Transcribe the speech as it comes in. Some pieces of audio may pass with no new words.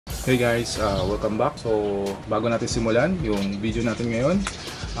Hey guys, welcome back. So bago natin simulan yung video natin ngayon,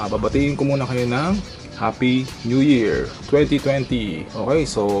 babatiin ko muna kayo ng Happy New Year 2020. Okay,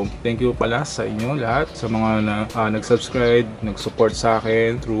 so thank you pala sa inyo lahat, sa mga nag-subscribe, nag-support sa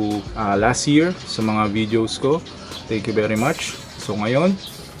akin through last year sa mga videos ko. Thank you very much. So ngayon,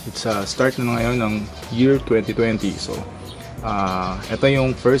 it's start na ngayon ng year 2020. So ito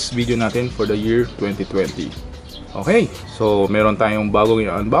yung first video natin for the year 2020. Okay, so meron tayong bagong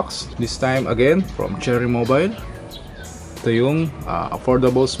i-unbox. This time again from Cherry Mobile. Ito yung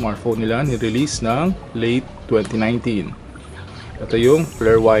affordable smartphone nila, ni-release ng late 2019. Ito yung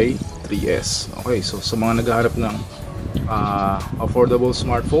Y3S. Okay, so sa mga naghahanap ng affordable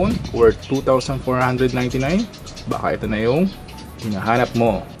smartphone worth 2,499, baka ito na yung hinahanap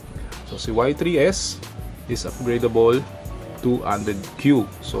mo. So si Y3S is upgradable to Android Q.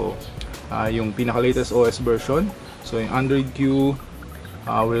 So yung pinaka-latest OS version. So yung Android Q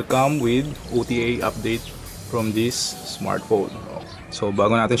will come with OTA update from this smartphone. So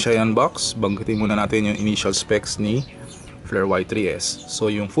bago natin siya i-unbox, banggitin muna natin yung initial specs ni Y3S.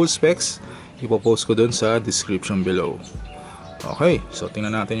 So yung full specs, ipopost ko dun sa description below. Okay, so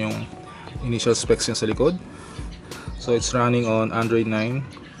tingnan natin yung initial specs niya sa likod. So it's running on Android 9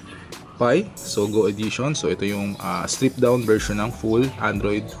 Pie, so Go Edition. So ito yung stripped down version ng full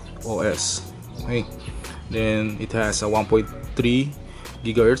Android OS. Okay, then it has a 1.3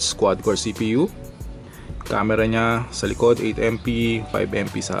 GHz quad-core CPU. Camera niya sa likod 8MP,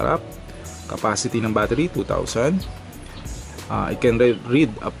 5MP sa harap. Capacity ng battery 2000. It can read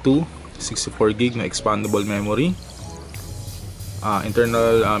up to 64GB na expandable memory.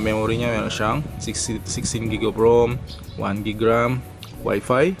 Internal memory niya meron siyang 16GB of ROM, 1GB RAM,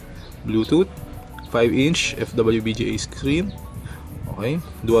 Wifi, Bluetooth, 5-inch FWVGA screen. Okay,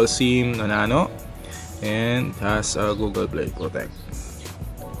 dual SIM na Nano, and has a Google Play Protect.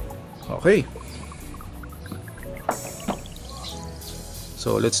 Okay,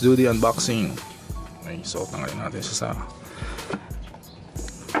 so let's do the unboxing. Okay, so tanggalin natin siya sa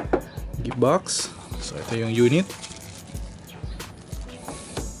gift box. So ito yung unit.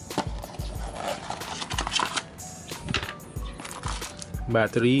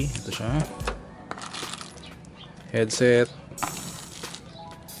 Battery, ito siya. Headset,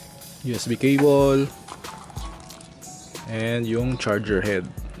 USB cable, and yung charger head.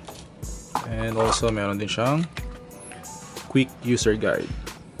 And also meron din siyang quick user guide.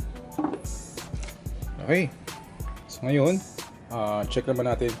 Okay, so ngayon check naman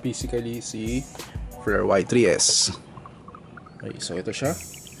natin physically si Y3S. Okay, so ito siya.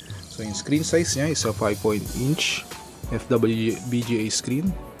 So yung screen size niya is a 5.inch FWVGA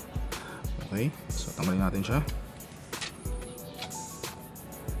screen. Okay, so tanggalin natin siya.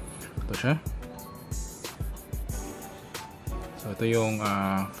 Ito siya. So ito yung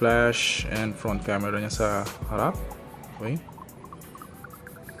flash and front camera niya sa harap. Okay,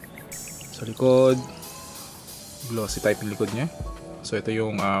 sa likod glossy type yung likod niya. So ito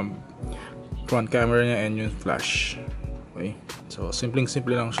yung front camera niya and yung flash. Okay, so simple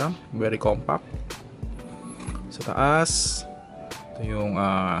lang siya, very compact. Sa taas ito yung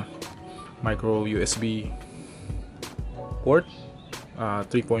micro USB port,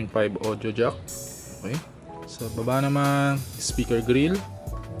 3.5 audio jack. Okay, sa baba naman speaker grill.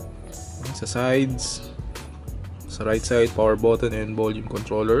 Okay, sa sides, sa right side power button and volume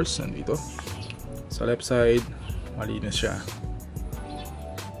controllers nandito. Sa left side malinis siya.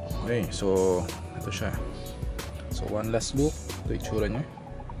 Okay, so ito siya. So one last look, ito itsura niya.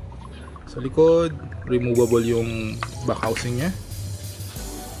 Sa likod removable yung back housing niya.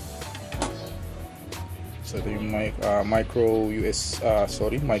 So ito yung micro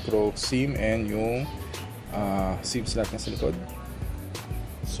SIM and yung SIM slot niya sa likod.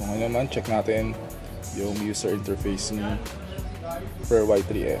 So ngayon naman check natin yung user interface ni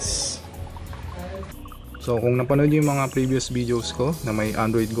Y3S. So kung napanood yung mga previous videos ko na may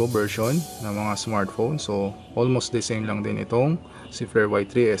Android Go version ng mga smartphone, so almost the same lang din itong si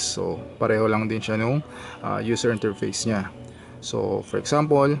Y3S. So pareho lang din siya nung user interface niya. So for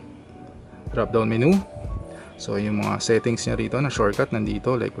example, drop down menu. So yung mga settings niya rito na shortcut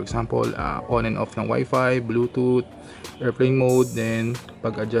nandito, like for example on and off ng Wi-Fi, Bluetooth, airplane mode, then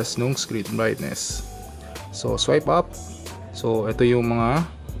pag-adjust ng screen brightness. So swipe up. So ito yung mga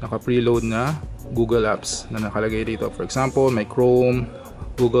naka-preload na Google apps na nakalagay dito. For example, may Chrome,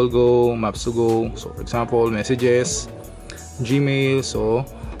 Google Go, Maps to Go. So for example, Messages, Gmail. So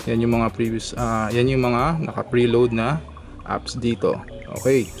yan yung mga yan yung mga naka-preload na apps dito.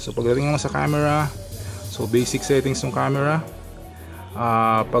 Okay, so pagdating naman sa camera, so basic settings ng camera,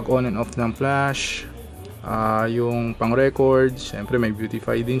 pag on and off ng flash, yung pang record, syempre may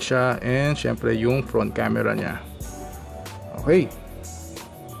Beautify din siya, and syempre yung front camera niya. Okay,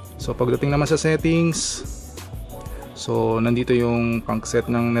 so pagdating naman sa settings, so nandito yung pang set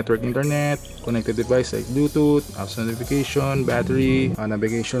ng network internet, connected device like Bluetooth, apps notification, battery,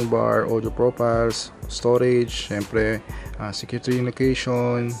 navigation bar, audio profiles, storage, syempre security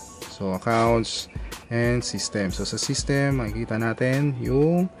location, so accounts, and system. So sa system, makikita natin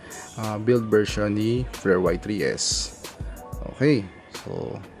yung build version ni Flare Y3S. Okay,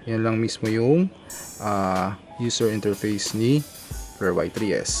 so yan lang mismo yung user interface ni Flare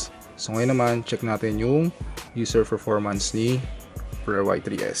Y3S. So ngayon naman, check natin yung user performance ni Flare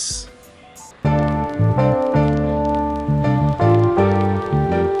Y3S.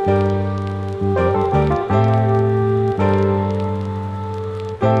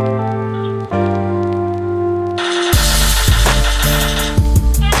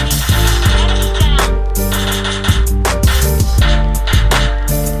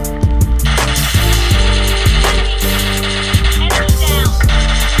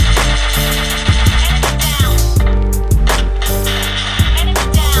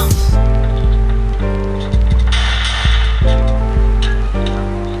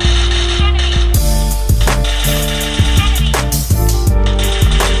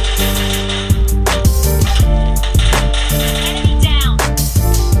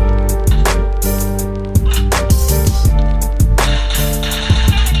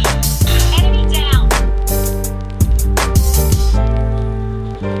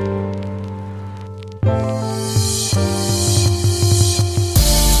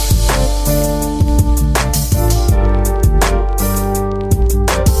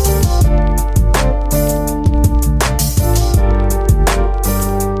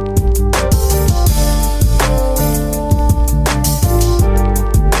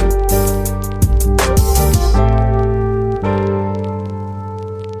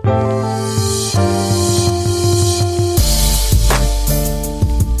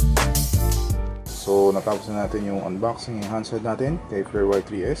 Natapos na natin yung unboxing ng handset natin kay Flare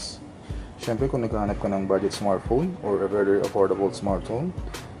Y3S. Siyempre, kung naghahanap ka ng budget smartphone or a very affordable smartphone,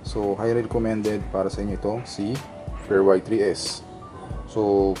 so highly recommended para sa inyo ito si Flare Y3S.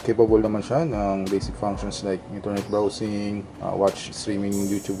 So capable naman siya ng basic functions like internet browsing, watch streaming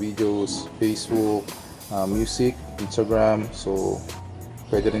YouTube videos, Facebook, music, Instagram. So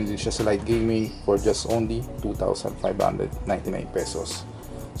pwede rin din siya sa light gaming for just only 2,599 pesos.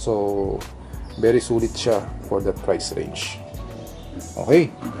 So very sulit siya for that price range.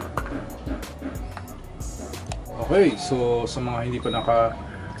 Okay. Okay, so sa mga hindi pa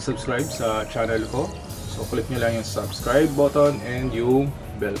naka-subscribe sa channel ko, so click nyo lang yung subscribe button and yung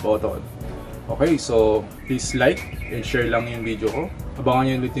bell button. Okay, so please like and share lang yung video ko. Abangan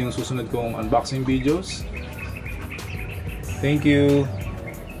nyo ulit yung susunod kong unboxing videos. Thank you!